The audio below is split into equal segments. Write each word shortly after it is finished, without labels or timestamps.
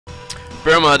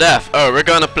Permadeath. Oh, we're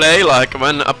gonna play like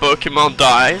when a Pokemon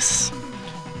dies,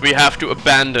 we have to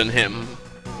abandon him.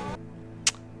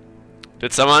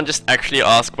 Did someone just actually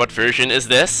ask what version is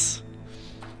this?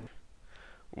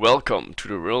 Welcome to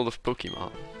the world of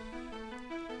Pokemon.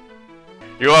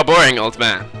 You are boring, old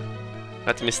man.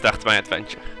 Let me start my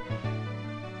adventure.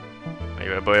 Are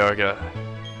you a boy or a girl?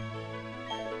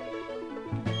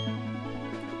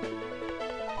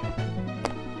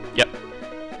 Yep.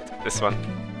 This one.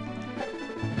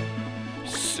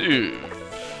 Sivhd.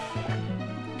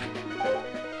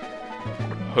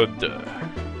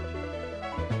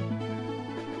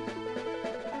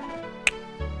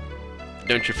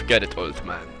 Don't you forget it, old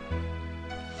man.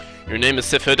 Your name is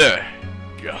Sivhd.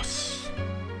 Yes.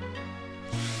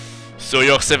 So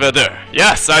you're Sivhd.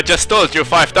 Yes, I just told you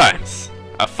 5 times.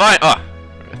 Oh,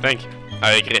 thank you.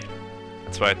 I agree.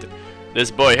 That's why this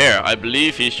boy here, I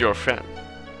believe he's your friend.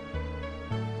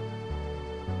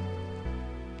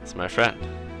 It's my friend.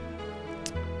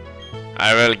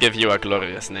 I will give you a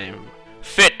glorious name.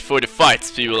 Fit for the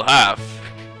fights we will have.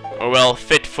 Or well,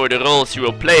 fit for the roles you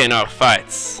will play in our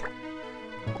fights.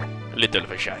 Little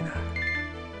Vagina.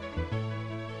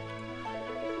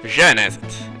 Vagina is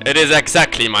it? It is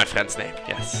exactly my friend's name,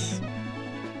 yes.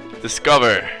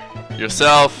 Discover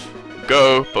yourself.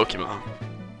 Go Pokemon.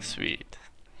 Sweet.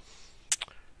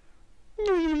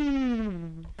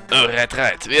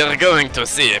 Right. We are going to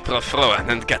see Prof. Rowan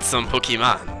and get some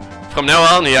Pokemon. From now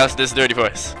on, he has this dirty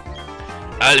voice.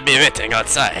 I'll be waiting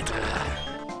outside.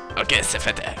 Okay,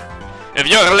 Sivhd. If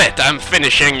you're late, I'm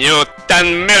finishing you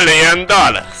 $10 million.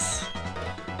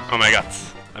 Oh my god.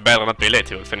 I better not be late,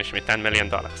 he will finish me $10 million.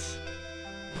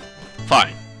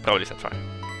 Fine. Probably said fine.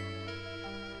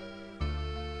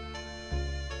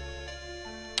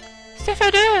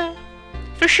 Sivhd!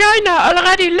 Vagina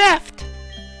already left!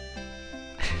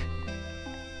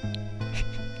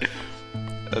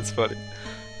 That's funny.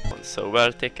 So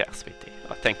well, take care, sweetie.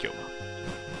 Oh, thank you, mom.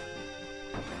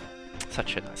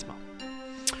 Such a nice mom.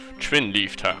 Twin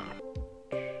Leaf Town.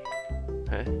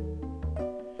 Huh?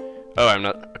 Oh, I'm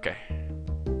not. Okay.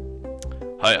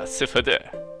 Hiya, Sivhd.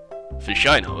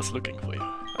 Vagina was looking for you.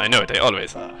 I know, they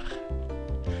always are.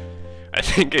 I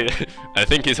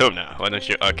think he's home now. Why don't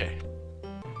you? Okay.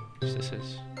 This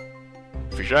is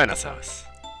Vagina's house.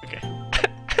 Okay.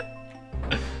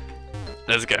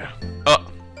 Let's go. Oh,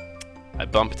 I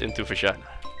bumped into Vagina.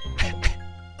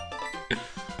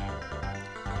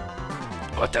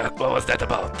 What was that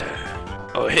about?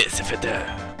 Oh, hey, Sivhd.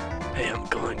 I am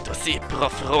going to see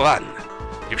Prof. Rowan.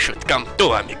 You should come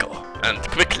too, amigo, and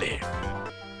quickly.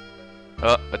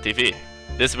 Oh, a TV.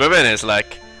 This woman is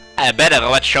like, I better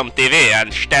watch some TV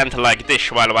and stand like this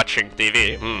while watching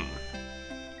TV.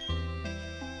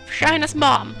 Vagina's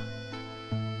mom.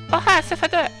 Oh, hi,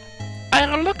 Sivhd.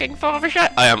 Are you looking for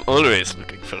Vagina? I am always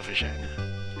looking for Vagina.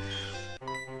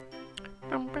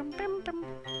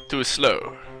 Too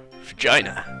slow.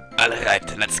 Vagina.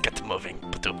 Alright, let's get moving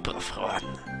to Prof. Rowan.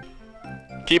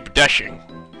 Keep dashing.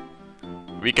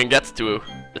 We can get to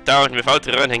the town without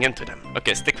running into them.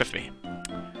 Okay, stick with me.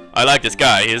 I like this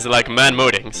guy, he's like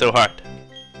man-moding so hard.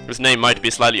 His name might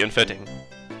be slightly unfitting.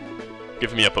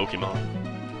 Give me a Pokemon.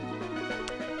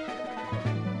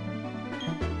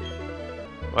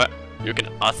 What? You can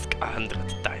ask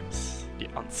 100 times. The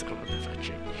answer will never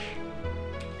change.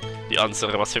 The answer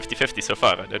was 50-50 so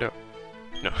far, I don't know.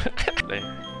 No.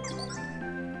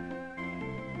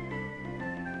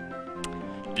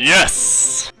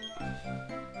 Yes!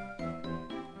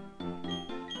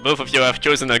 Both of you have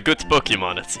chosen a good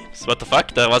Pokemon, it seems. What the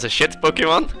fuck? There was a shit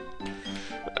Pokemon?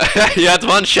 He had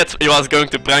one shit. He was going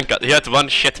to prank us. He had one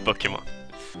shit Pokemon.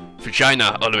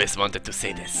 Vagina always wanted to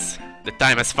say this. The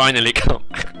time has finally come.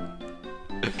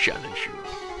 Challenge you.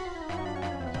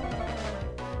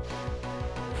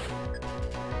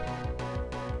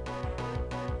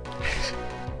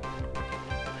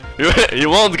 You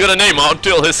won't get a name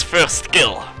until his first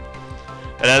kill.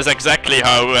 And that's exactly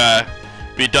how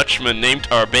we Dutchmen named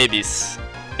our babies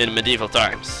in medieval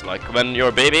times. Like when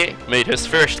your baby made his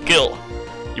first kill,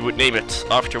 you would name it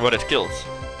after what it killed.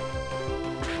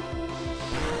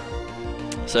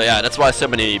 So yeah, that's why so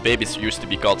many babies used to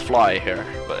be called Fly here.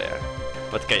 But yeah,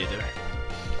 what can you do?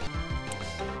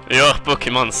 Your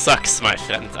Pokemon sucks, my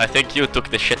friend. I think you took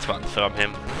the shit one from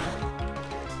him.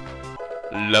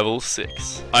 Level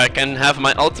 6. I can have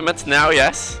my ultimate now,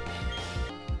 yes?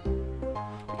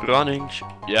 Running.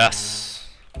 Yes.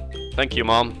 Thank you,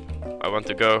 Mom. I want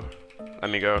to go. Let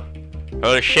me go.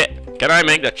 Holy shit. Can I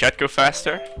make the chat go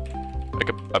faster?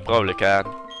 I probably can.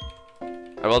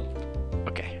 I will.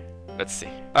 Okay. Let's see.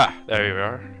 Ah, there you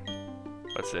are.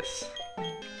 What's this?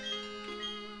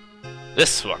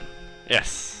 This one.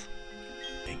 Yes.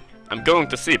 I'm going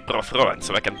to see Prof. Rowan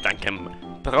so I can thank him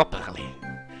properly.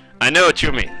 I know what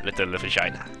you mean, little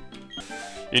vagina.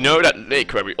 You know that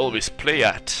lake where we always play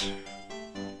at?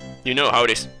 You know how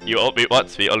this... We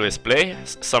always play?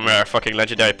 Somewhere our fucking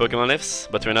legendary Pokemon lives,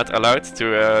 but we're not allowed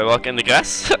to walk in the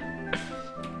grass?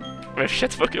 We're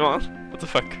shit Pokemon. What the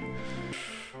fuck?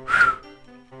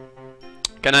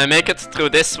 Can I make it through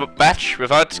this batch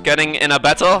without getting in a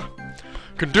battle?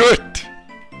 Can do it!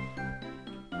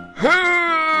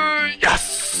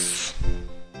 Yes!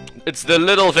 It's the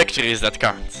little victories that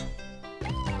count.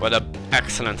 What an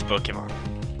excellent Pokemon.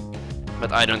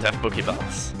 But I don't have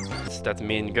Pokeballs. It's that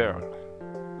mean girl.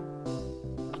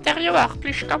 There you are,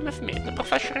 please come with me, the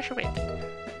professor is waiting.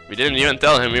 We didn't even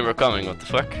tell him we were coming, what the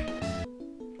fuck?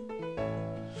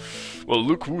 Well,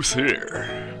 look who's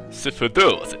here. Sivhd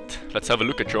was it? Let's have a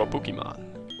look at your Pokemon.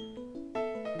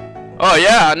 Oh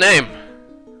yeah, a name!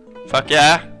 Fuck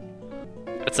yeah.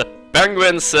 It's a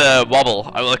penguin's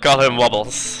Wobble. I will call him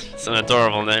Wobbles. It's an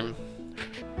adorable name.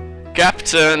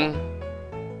 Captain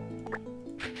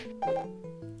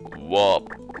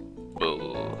Wobbles.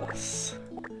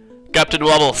 Captain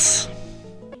Wobbles.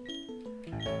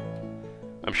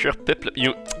 I'm sure Piplup,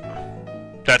 you...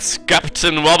 That's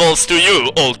Captain Wobbles to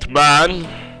you, old man.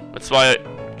 That's why I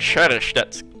cherish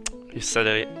that. You said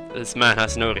that this man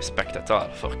has no respect at all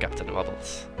for Captain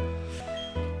Wobbles.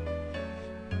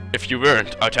 If you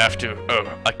weren't, I'd have to... Oh,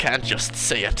 I can't just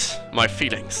say it. My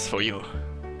feelings for you.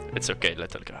 It's okay,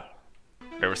 little girl.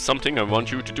 There is something I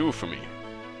want you to do for me.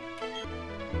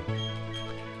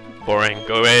 Boring,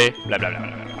 go away. Blah blah blah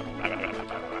blah blah blah blah blah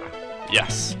blah.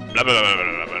 Yes. Blah blah blah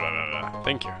blah blah blah blah.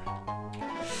 Thank you.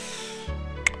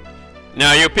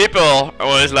 Now you people are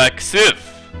always like, Siv.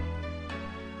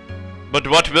 But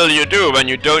what will you do when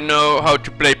you don't know how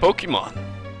to play Pokemon?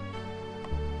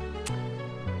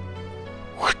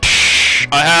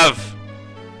 I have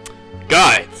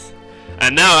guides.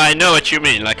 And now I know what you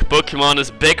mean, like Pokemon is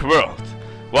big world.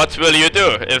 What will you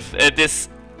do if this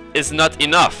is not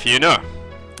enough, you know?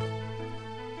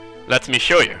 Let me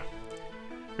show you.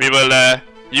 We will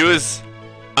use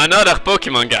another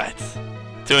Pokemon guide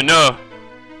to know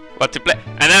what to play.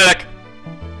 And then like,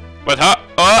 what? Huh?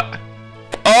 Oh,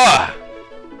 oh!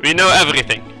 We know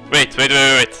everything. Wait.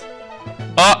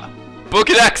 Oh,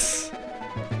 Pokédex!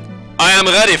 I am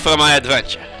ready for my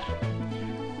adventure.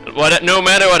 No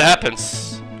matter what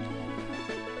happens,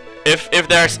 if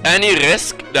there's any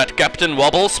risk that Captain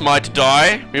Wobbles might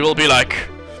die, we will be like,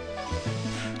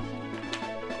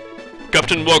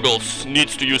 Captain Wobbles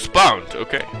needs to use Pound,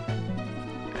 okay?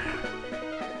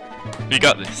 We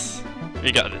got this.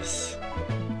 We got this.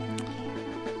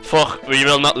 For we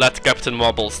will not let Captain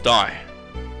Wobbles die.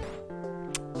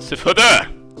 Sivhd!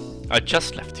 I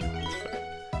just left you.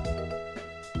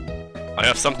 I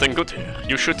have something good here.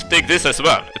 You should take this as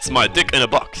well. It's my dick in a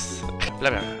box.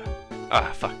 Blah, blah.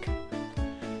 Ah, fuck.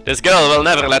 This girl will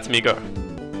never let me go.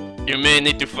 You may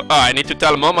need to... I need to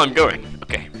tell Mom I'm going.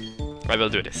 Okay. I will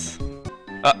do this.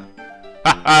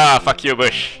 Haha, fuck you,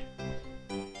 Bush.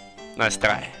 Nice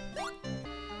try.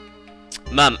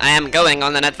 Mom, I am going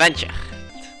on an adventure.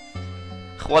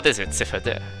 What is it,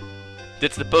 Sivhd?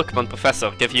 Did the Pokemon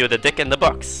professor give you the dick in the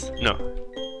box? No.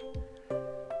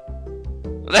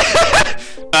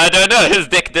 I don't know, his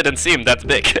dick didn't seem that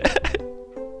big.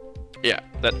 Yeah,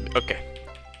 okay.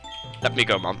 Let me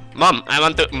go, Mom. Mom, I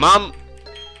want to... Mom!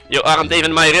 You aren't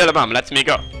even my real mom, let me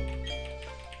go.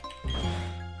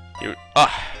 You...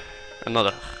 Ah,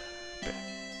 another...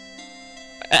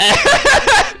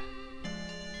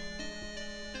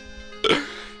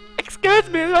 Excuse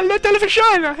me, a little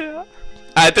vagina here.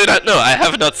 I do not know, I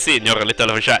have not seen your little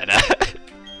vagina.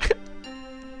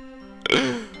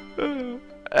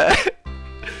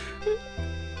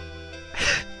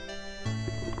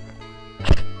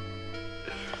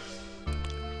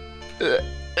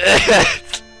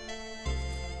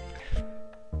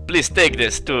 Please take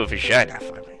this to vagina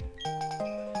for me.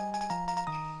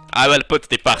 I will put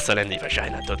the parcel in the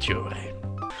vagina, don't you worry.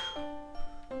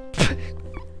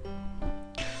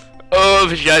 Oh,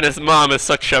 vagina's mom is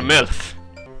such a MILF.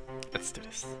 Let's do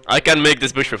this. I can make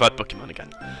this bush without Pokemon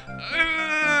again.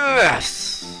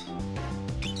 Yes.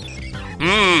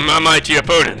 A mighty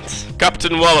opponent.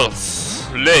 Captain Wobbles,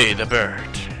 lay the bird.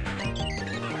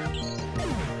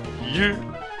 Yeah.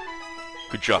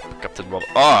 Good job, Captain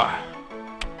Wobbles. Ah.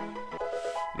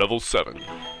 Level 7.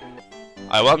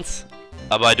 I want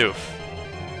a Bidoof.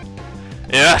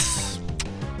 Yes.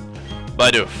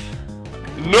 Bidoof.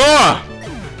 No!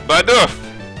 Bidoof!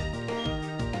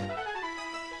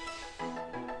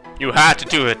 You had to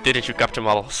do it, didn't you, Captain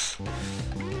Wobbles?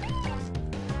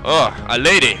 Oh, a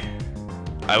lady.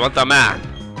 I want a man.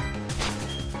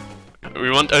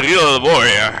 We want a real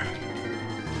warrior.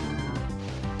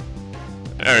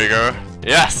 There we go.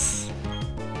 Yes.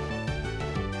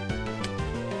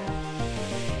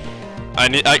 I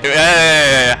need.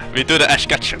 Yeah. We do the Ash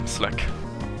Ketchums, like.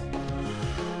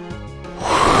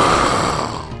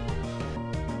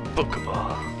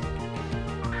 Pokeball.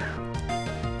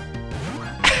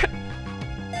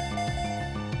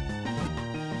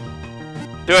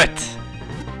 Do it.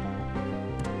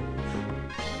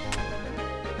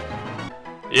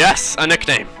 Yes, a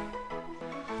nickname.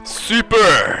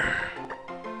 Super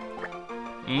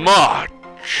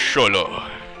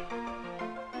Macholo.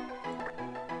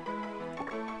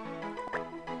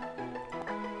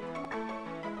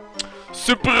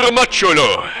 Super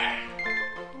Macholo.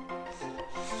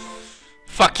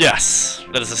 Fuck yes,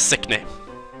 that is a sick name.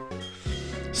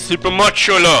 Super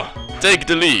Macholo, take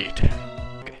the lead.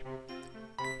 Okay.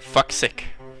 Fuck sick.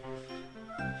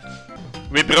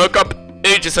 We broke up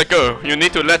ages ago. You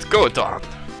need to let go, Dawn.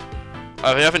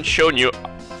 I haven't shown you.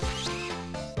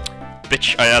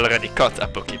 Bitch, I already caught a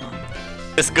Pokemon.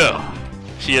 This girl,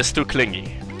 she is too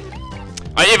clingy.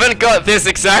 I even got this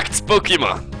exact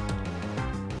Pokemon.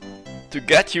 To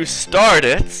get you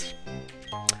started.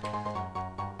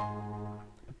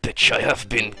 Bitch, I have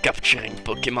been capturing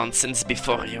Pokemon since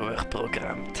before you were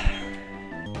programmed.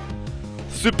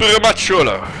 Super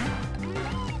Macholo.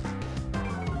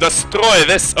 Destroy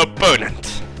this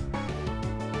opponent.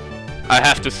 I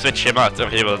have to switch him out or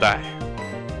he will die.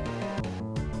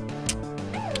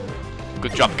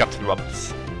 Good job,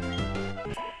 CptWobbles.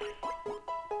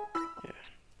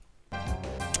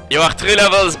 You are 3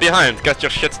 levels behind. Get your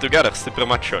shit together, Super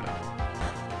Macholo.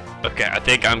 Okay, I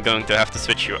think I'm going to have to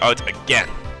switch you out again.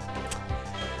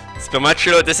 Super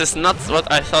Macholo, this is not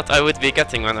what I thought I would be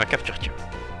getting when I captured you.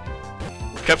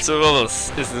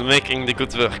 CptWobbles is making the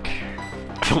good work.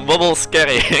 Wobbles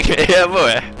carrying, yeah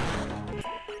boy.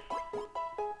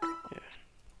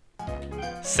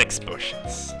 Yeah. 6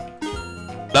 potions.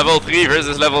 Level 3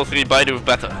 versus level 3 Baidu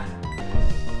better.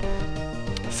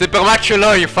 Super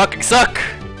Macholo, you fucking suck!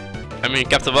 I mean,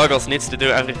 CptWobbles needs to do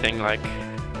everything, like...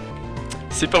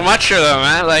 Super Macholo,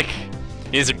 man, like...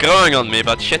 He's growing on me,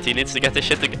 but shit, he needs to get his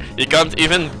shit together. He can't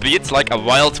even beat, like, a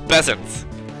wild peasant.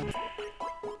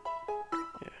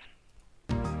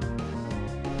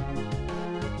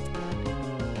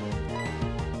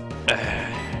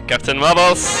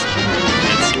 CptWobbles.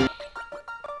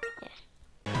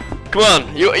 Come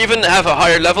on, you even have a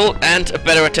higher level and a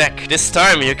better attack. This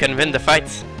time you can win the fight.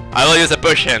 I will use a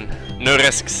potion. No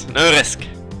risks, no risk.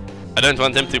 I don't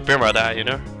want him to perma die, you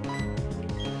know?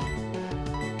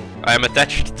 I am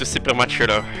attached to Super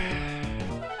Macholo.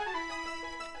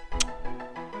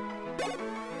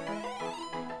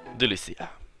 Delicia.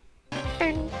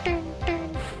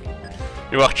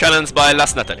 You are challenged by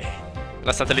Last Natalie.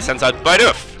 Last Natalie sends out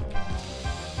Baidu.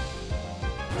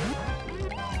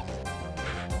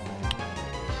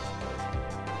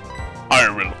 I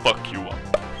will fuck you up.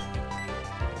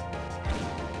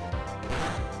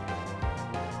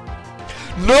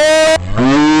 No!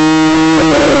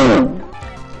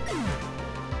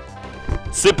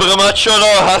 Super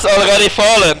Macholo has already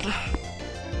fallen.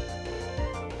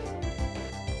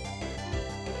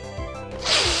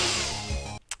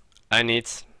 I need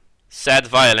sad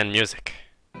violin music.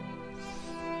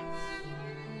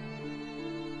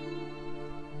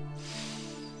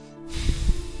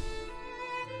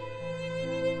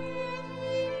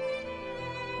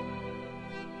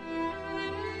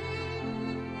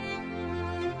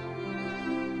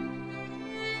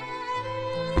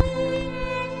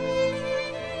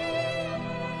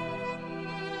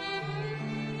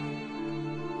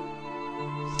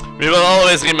 We will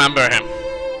always remember him.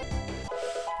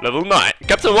 Level 9.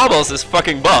 CptWobbles is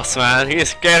fucking boss, man. He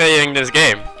is carrying this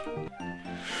game.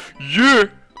 You!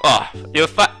 Oh, you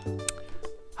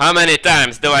How many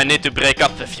times do I need to break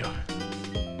up with you?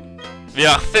 We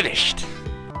are finished.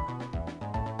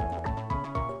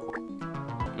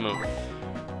 Move.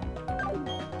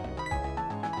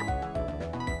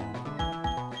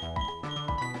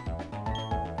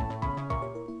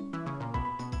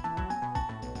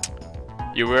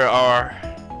 You were our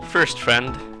first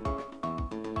friend.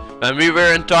 When we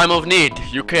were in time of need,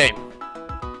 you came.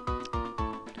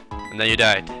 And then you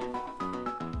died.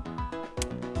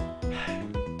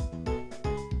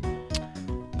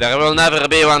 There will never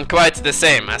be one quite the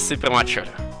same as Super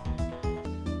Macholo.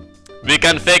 We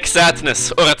can fake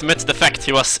sadness or admit the fact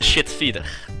he was shit feeder.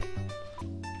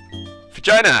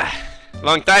 Vagina!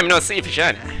 Long time no see,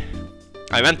 Vagina.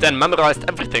 I went and memorized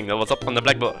everything that was up on the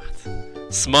blackboard.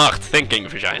 Smart thinking,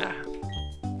 Vagina.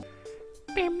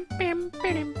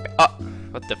 Oh,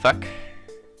 What the fuck?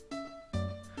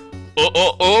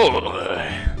 Oh!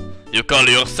 You call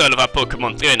yourself a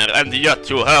Pokemon trainer and yet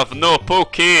you have no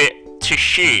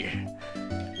Poké-Tishi.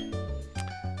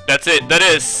 That's it, that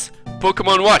is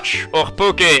Pokemon Watch or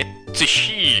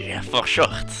Poké-Tishi for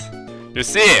short. You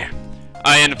see,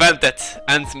 I invented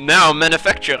and now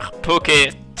manufacture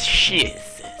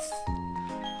Poké-Tishis.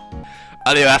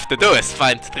 All you have to do is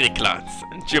find 3 clowns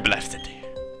in Jubilee City.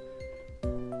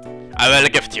 I will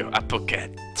gift you a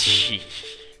Poké-Tishi.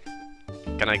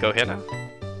 Can I go here now?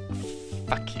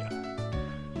 Fuck you.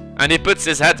 And he puts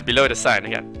his head below the sign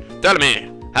again. Tell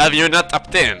me, have you not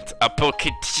obtained a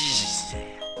Poké-Tishi?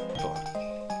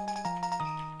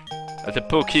 The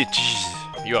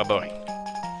Poké-Tishi, you are boring.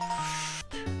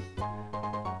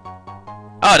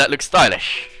 Oh, that looks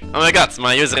stylish. Oh my god,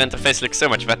 my user interface looks so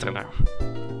much better now.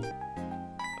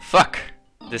 Fuck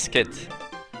this kid.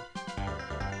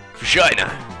 Vagina.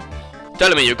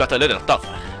 Tell me you got a little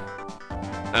tougher.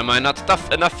 Am I not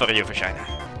tough enough for you, Vagina?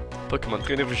 Pokemon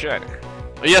trainer Vagina.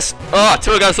 Oh, yes! Oh,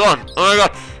 2 guys on! Oh my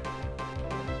god!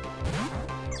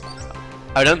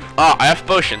 I don't. Oh, I have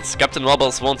potions.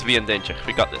 CptWobbles won't be in danger.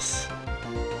 We got this.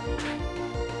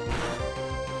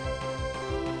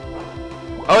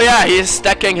 Oh yeah, he's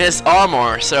stacking his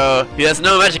armor, so he has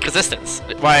no magic resistance.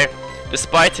 Why,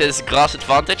 despite his grass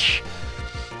advantage,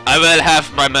 I will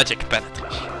have my magic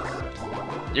penetration.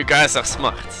 You guys are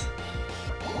smart.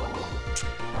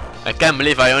 I can't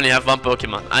believe I only have 1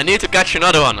 Pokemon. I need to catch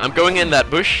another one. I'm going in that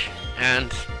bush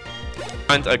and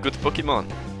find a good Pokemon.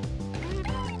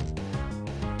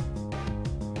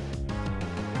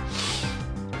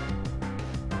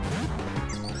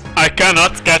 I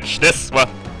cannot catch this one.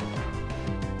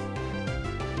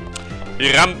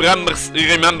 He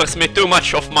remembers me too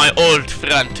much of my old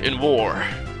friend in war.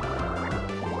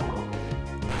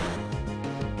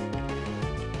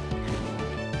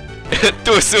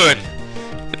 Too soon.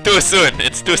 Too soon.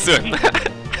 It's too soon.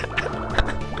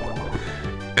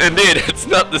 Indeed, it's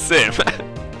not the same.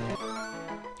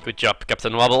 Good job,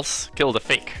 CptWobbles. Kill the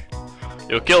fake.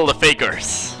 You kill the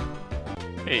fakers.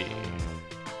 Hey.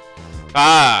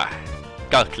 Ah!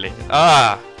 Calculate.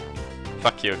 Ah!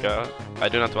 Fuck you, girl. I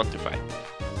do not want to fight.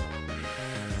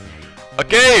 A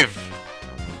cave!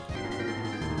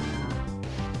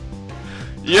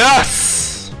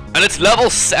 Yes! And it's level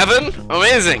 7?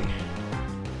 Amazing!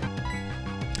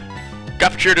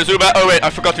 Capture the Zubat. Oh wait, I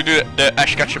forgot to do the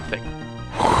Ash Ketchum thing.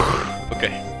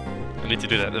 Okay. I need to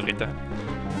do that every time.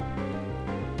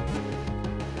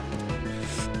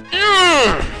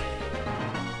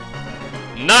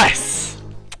 Nice!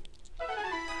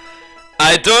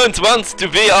 I don't want to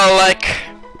be all like...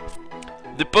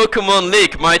 The Pokemon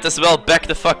League might as well back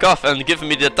the fuck off and give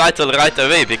me the title right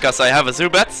away because I have a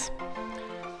Zubat.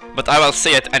 But I will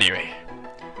say it anyway.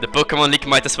 The Pokemon League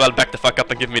might as well back the fuck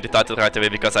up and give me the title right away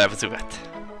because I have a Zubat.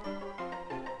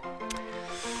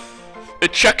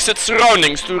 It checks its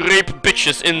surroundings to rape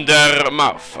bitches in their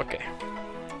mouth. Okay.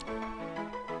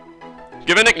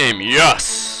 Give a nickname.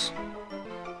 Yes.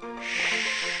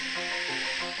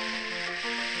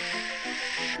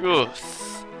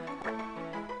 Shoes.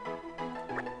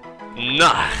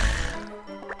 Nach.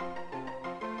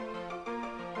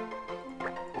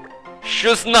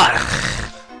 Shoes nach.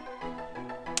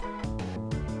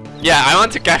 Yeah, I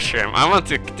want to capture him. I want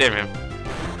to tame him.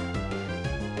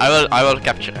 I will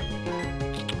capture him.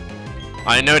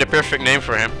 I know the perfect name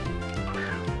for him.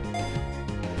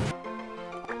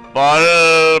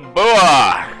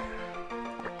 Balboa!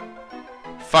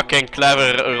 Fucking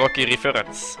clever Rocky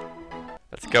reference.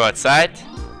 Let's go outside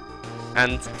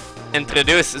and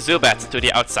introduce Zubat to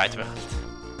the outside world.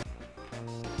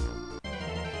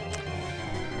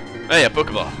 Hey, a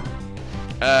Pokeball.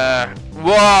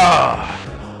 Whoa!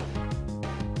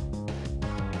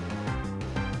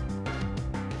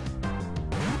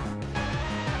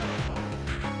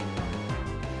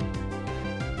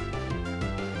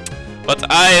 What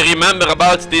I remember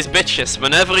about these bitches,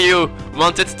 whenever you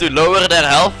wanted to lower their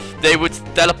health, they would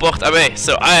teleport away.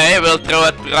 So I will throw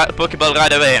a Pokeball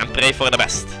right away and pray for the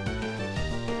best.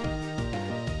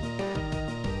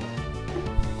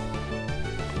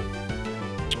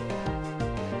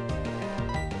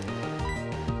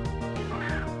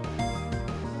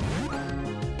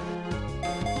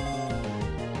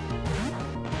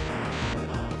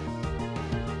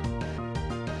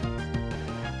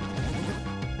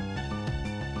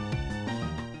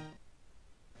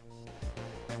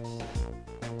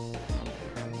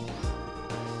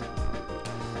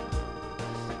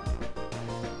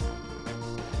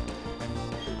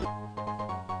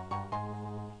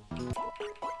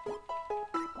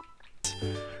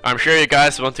 I'm sure you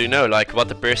guys want to know like what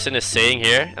the person is saying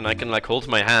here, and I can like hold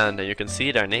my hand and you can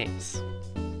see their names.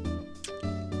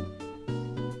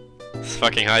 It's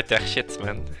fucking high-tech shit,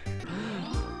 man.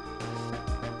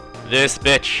 This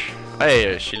bitch.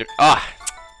 Hey, she look. Ah!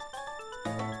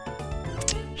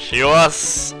 She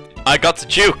was. I got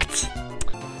juked!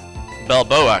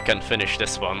 Balboa can finish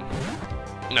this one.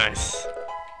 Nice.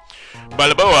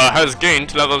 Balboa has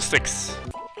gained level 6.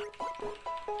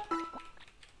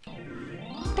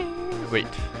 Wait.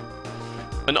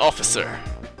 An officer.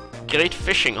 Great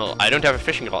fishing hole. I don't have a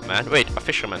fishing rod, man. Wait, a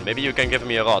fisherman. Maybe you can give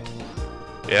me a rod.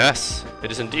 Yes,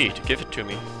 it is indeed. Give it to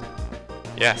me.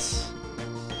 Yes.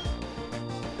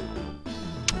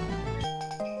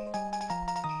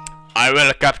 I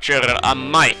will capture a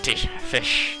mighty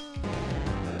fish.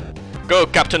 Go,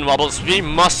 CptWobbles. We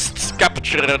must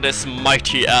capture this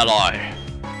mighty ally.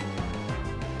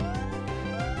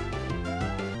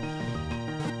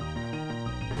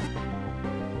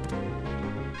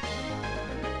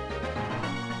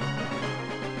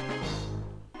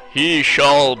 He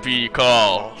shall be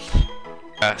called.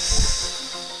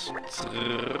 Yes.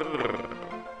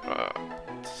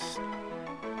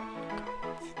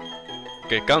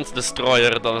 Okay, Kant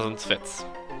Destroyer doesn't fit.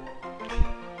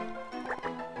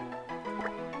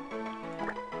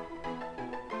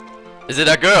 Is it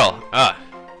a girl? Ah,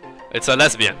 it's a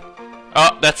lesbian.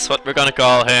 Oh, that's what we're gonna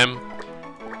call him.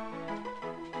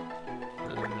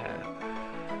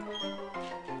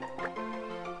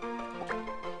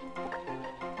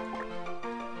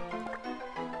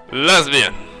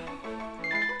 Lesbian!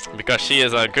 Because she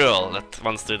is a girl that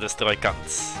wants to destroy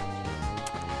cunts.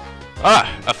 Ah!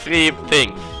 A free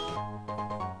thing.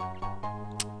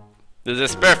 This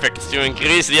is perfect to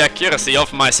increase the accuracy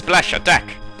of my splash attack.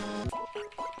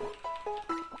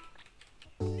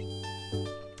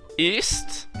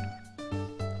 East?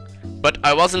 But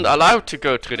I wasn't allowed to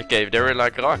go through the cave, there were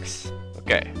like rocks.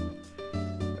 Okay.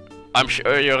 I'm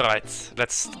sure you're right.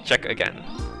 Let's check again.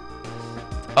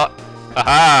 Oh!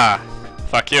 Aha!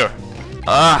 Fuck you.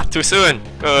 Ah, too soon.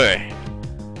 Go away.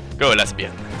 Go,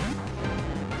 lesbian.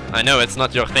 I know it's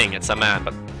not your thing, it's a man,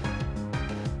 but...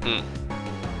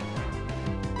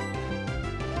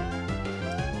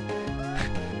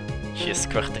 She is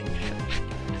squirting.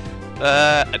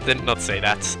 I did not say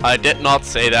that. I did not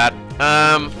say that.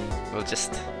 We'll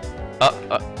just...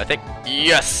 I think...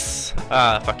 Yes!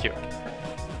 Ah, fuck you.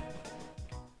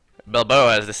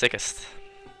 Balboa is the sickest.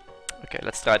 Okay,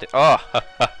 let's try it. Oh, ha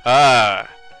ha ha!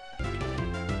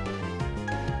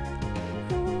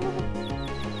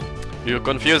 You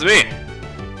confuse me.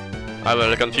 I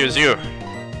will confuse you.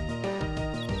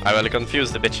 I will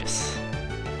confuse the bitches.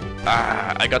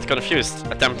 Ah, I got confused,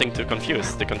 attempting to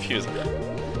confuse the confuser.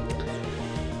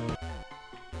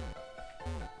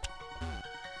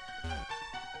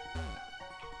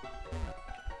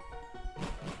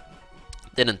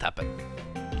 Didn't happen.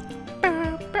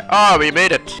 Ah, we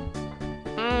made it.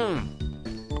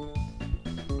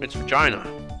 It's vagina.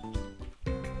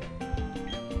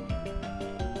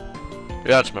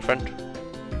 Yeah, it's my friend.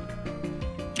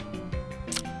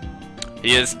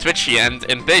 He is twitchy and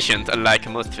impatient, unlike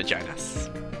most vaginas.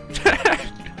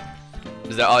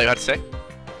 Is that all you had to say?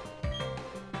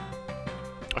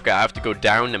 Okay, I have to go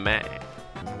down the map.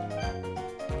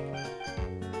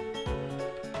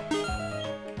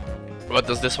 What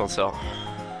does this one sell?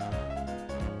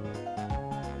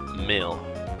 Mail.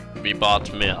 We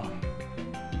bought mail.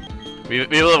 We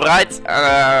will write,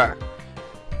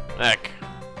 like,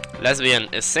 lesbian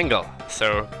is single,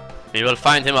 so we will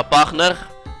find him a partner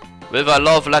with a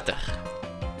love letter.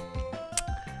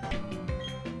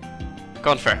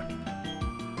 Confirm.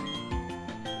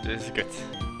 This is good.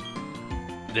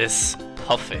 This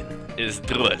puffin is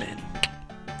drooling.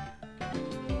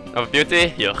 Of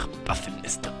beauty, your puffin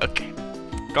is okay.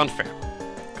 Confirm.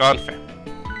 Confirm.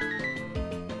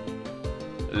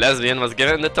 Lesbian was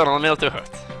given the eternal mail to hurt.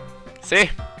 See?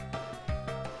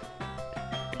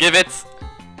 Give it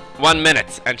 1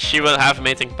 minute and she will have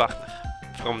mating partner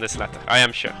from this letter, I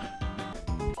am sure.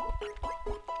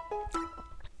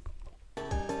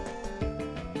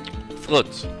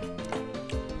 Fruit.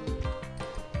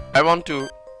 I want to...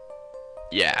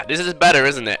 Yeah, this is better,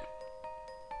 isn't it?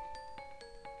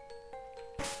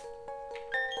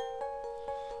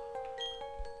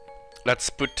 Let's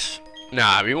put...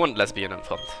 Nah, we want lesbian in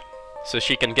front. So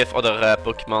she can give other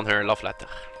Pokemon her love letter.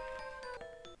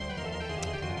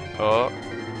 Oh.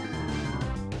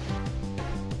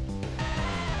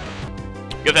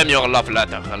 Give them your love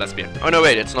letter, a lesbian. Oh no,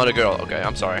 wait, it's not a girl. Okay,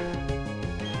 I'm sorry.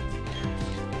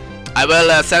 I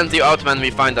will send you out when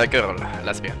we find a girl,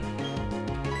 lesbian.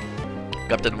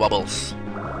 CptWobbles.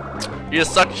 He is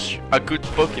such a good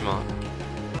Pokemon.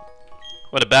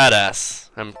 What a badass.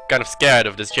 I'm kind of scared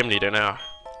of this gym leader now.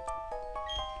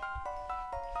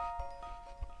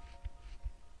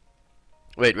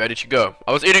 Wait, where did you go?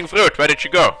 I was eating fruit, where did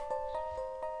you go?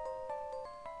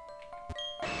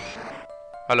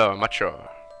 Hello, macho.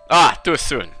 Ah, too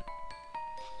soon.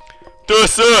 Too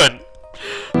soon!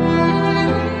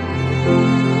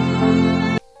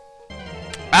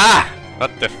 Ah!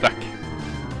 What the fuck?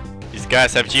 These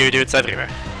guys have Geodudes everywhere.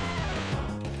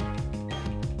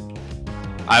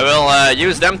 I will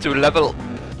use them to level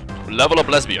up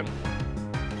Lesbian.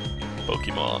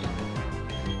 Pokemon.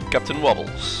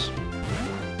 CptWobbles.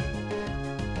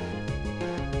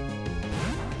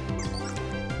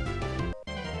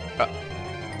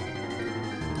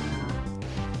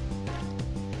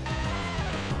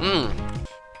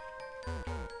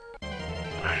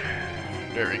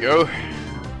 There we go.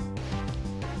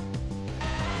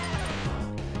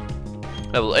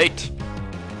 Level 8.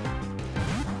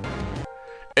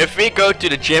 If we go to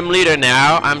the gym leader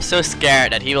now, I'm so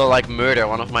scared that he will like murder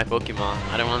one of my Pokemon.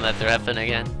 I don't want that to happen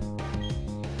again.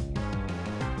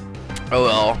 Oh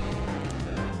well.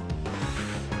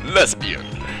 Lesbian.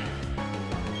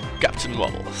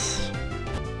 CptWobbles.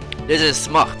 This is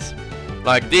smart.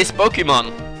 Like these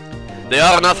Pokemon, they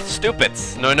are not stupid.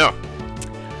 No, no.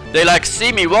 They like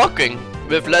see me walking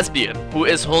with Lesbian, who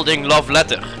is holding love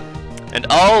letter. And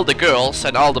all the girls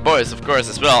and all the boys, of course,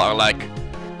 as well, are like,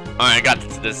 oh my god,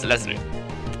 this Lesbian.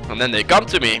 And then they come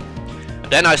to me,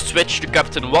 and then I switch to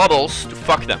CptWobbles to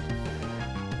fuck them.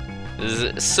 This is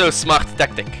a so smart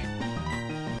tactic.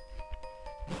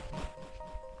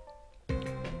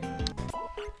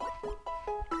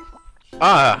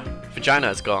 Ah, vagina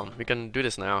is gone. We can do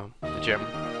this now. The gym.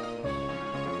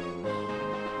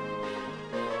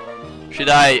 Should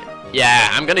I? Yeah,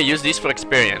 I'm gonna use these for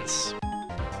experience.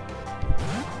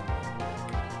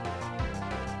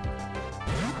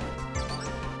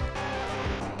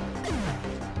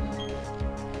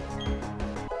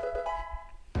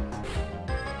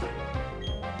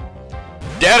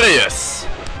 Darius!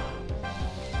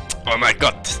 Oh my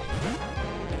god!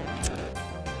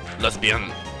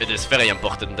 Lesbian, it is very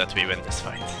important that we win this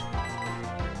fight.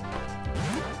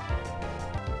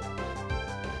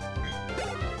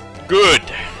 Good!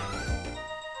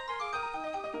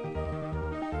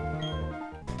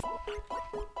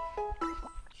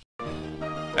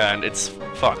 And it's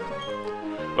fun.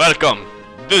 Welcome!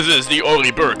 This is the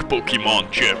Oriberg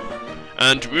Pokemon Gym.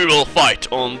 And we will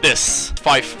fight on this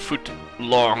 5-foot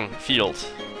long field.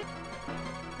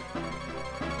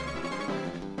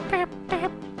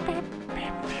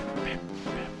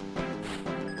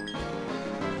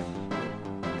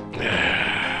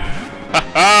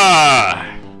 Haha!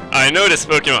 I know this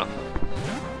Pokemon.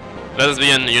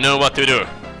 Lesbian, you know what to do.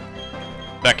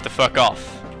 Back the fuck off.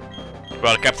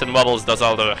 Well, CptWobbles does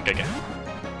all the work again.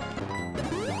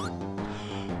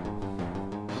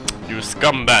 You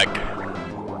scumbag.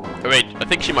 Oh, wait, I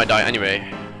think she might die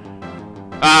anyway.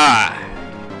 Ah!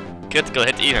 Critical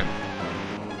hit even.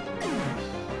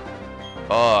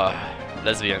 Oh,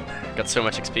 Lesbian. Got so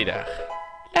much XP there.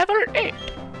 Level 8.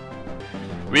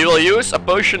 We will use a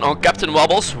potion on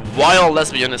CptWobbles while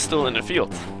Lesbian is still in the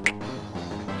field.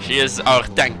 She is our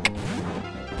tank.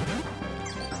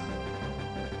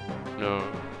 No. No.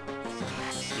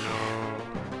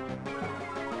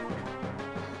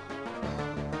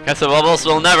 CptWobbles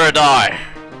will never die.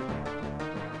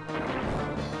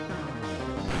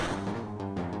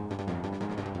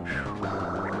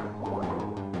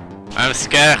 I'm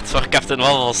scared for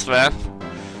CptWobbles, man.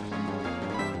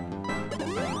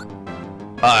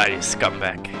 Ah, you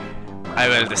scumbag. I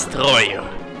will destroy you.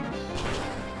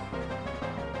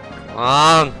 Come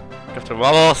on,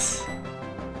 CptWobbles.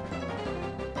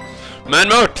 Man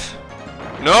mode!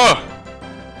 No!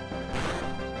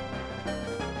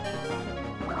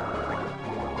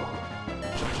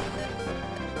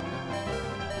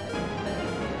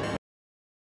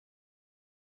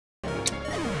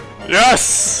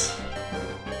 Yes!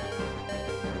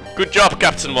 Good job,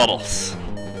 CptWobbles.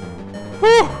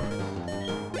 Whew!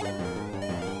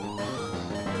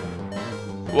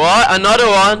 What? Another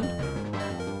one?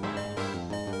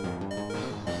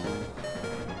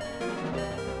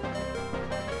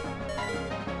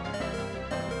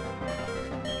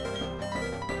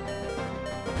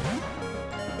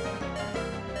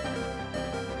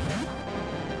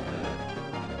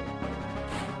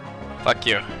 Fuck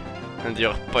you and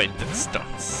your pointed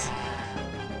stones.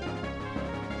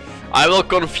 I will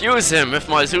confuse him with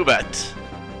my Zubat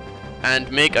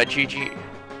and make a GG.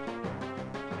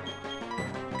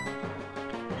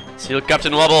 Seal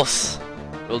CptWobbles.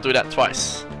 We'll do that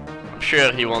twice.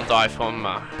 sure he won't die from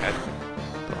head.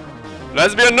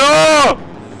 Lesbian, no!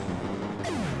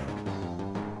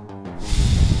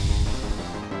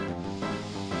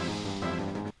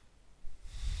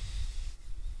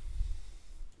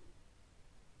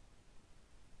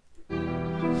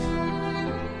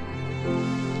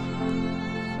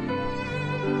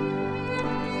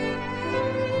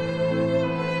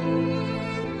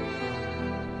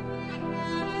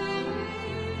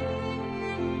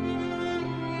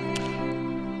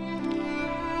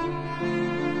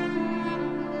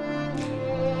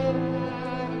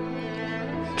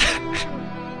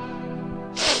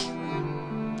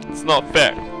 It's not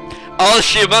fair. All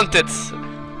she wanted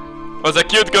was a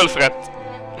cute girlfriend.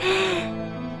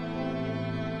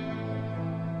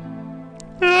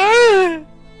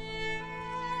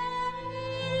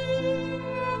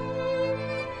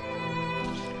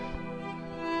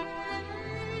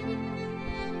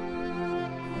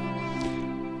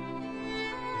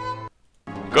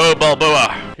 Go,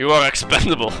 Balboa, you are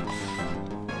expendable.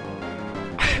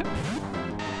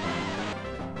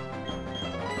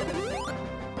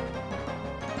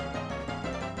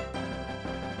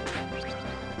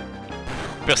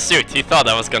 Pursuit, he thought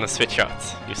I was gonna switch out.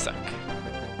 You suck.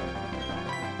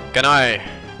 Can I...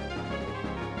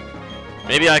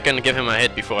 Maybe I can give him a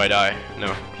hit before I die.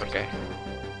 No, okay.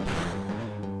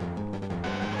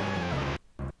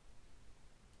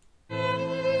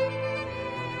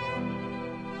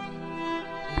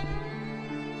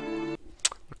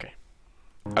 Okay.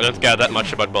 I don't care that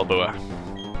much about Balboa.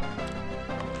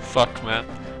 Fuck, man.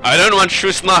 I don't want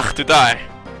Shusnach to die.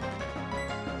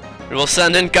 We will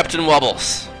send in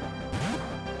CptWobbles.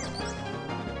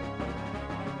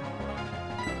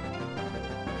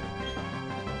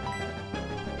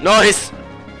 No, he's...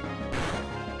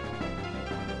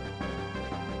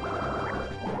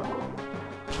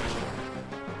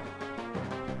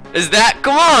 Is that?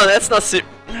 Come on, that's not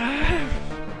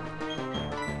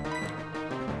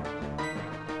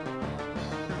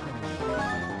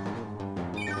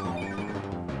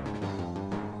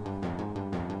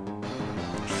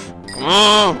Come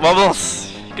on,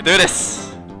 Wobbles! You can do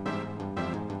this!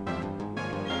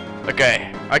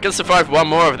 Okay, I can survive one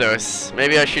more of those.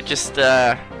 Maybe I should just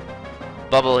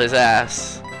bubble his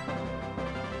ass.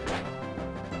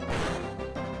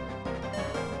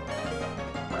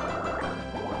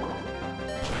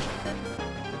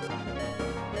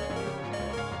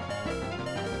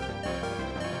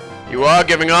 You are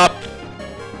giving up!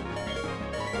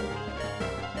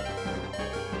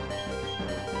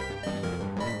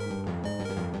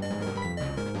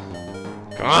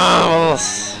 Come on,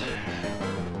 Wobbles!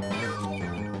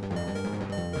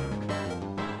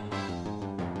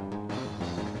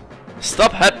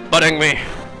 Stop headbutting me!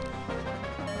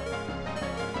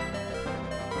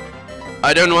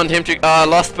 I don't want him to...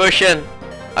 lost potion!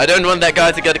 I don't want that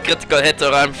guy to get a critical hit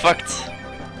or I'm fucked!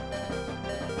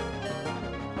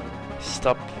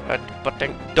 Stop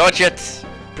headbutting. Dodge it!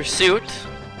 Pursuit!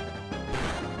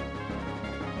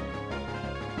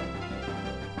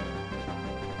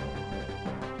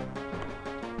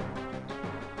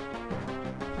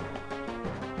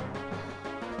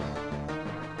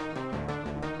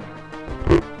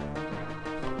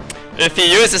 If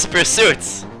he uses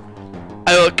pursuit,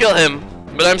 I will kill him,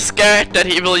 but I'm scared that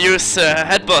he will use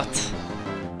headbutt.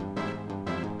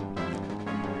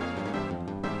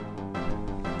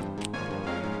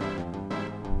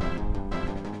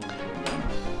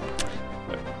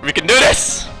 We can do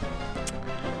this!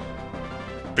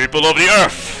 People of the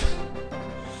Earth,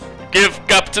 give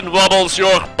CptWobbles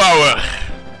your power.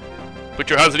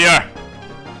 Put your hands in the air.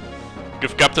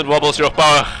 Give CptWobbles your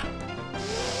power.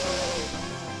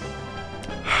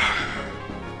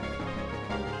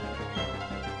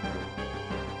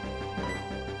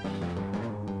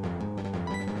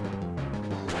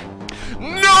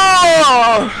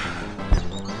 No!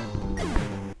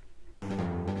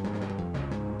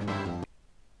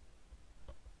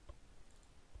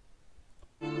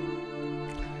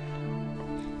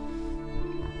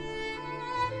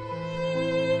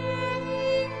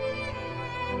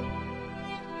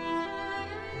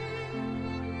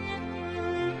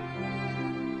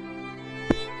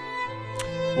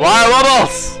 Why,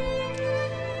 Wobbles?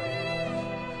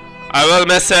 I will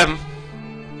miss him.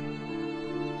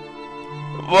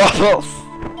 Wobbles!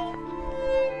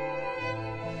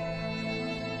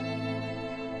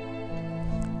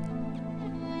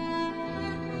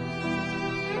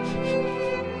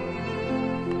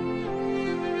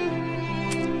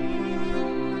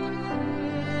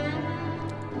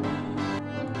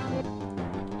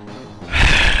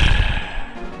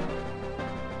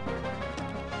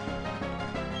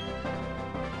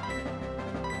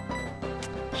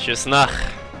 Tschüss nach.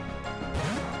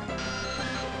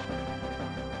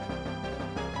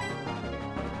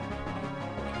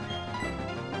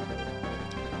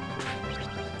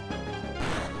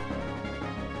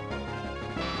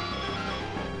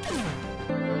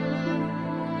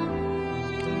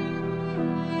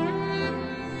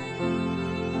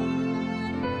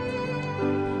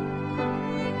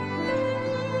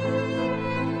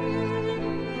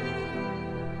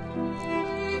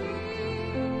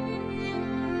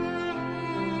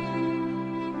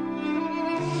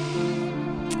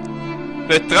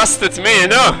 They trusted me, you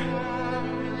know.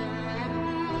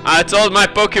 I told my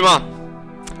Pokemon.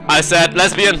 I said,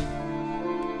 lesbian,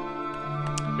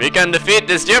 we can defeat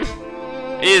this gym.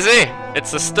 Easy.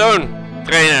 It's a stone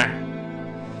trainer.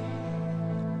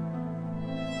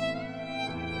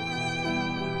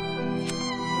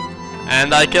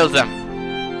 And I killed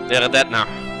them. They're dead now.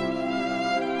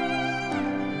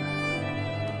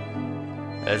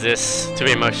 This is too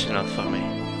emotional for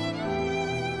me.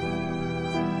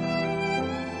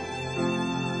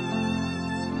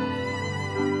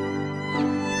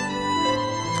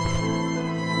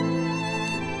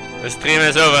 The stream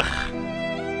is over.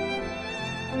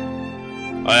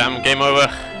 I am game over.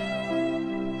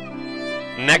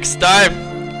 Next time,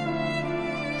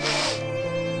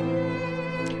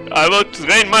 I will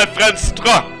train my friends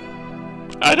strong.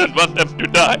 I don't want them to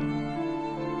die.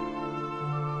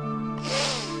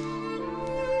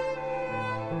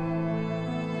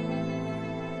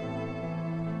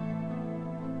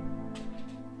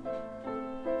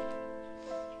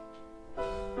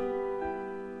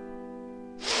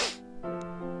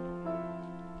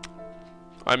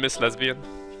 I miss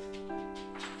lesbian.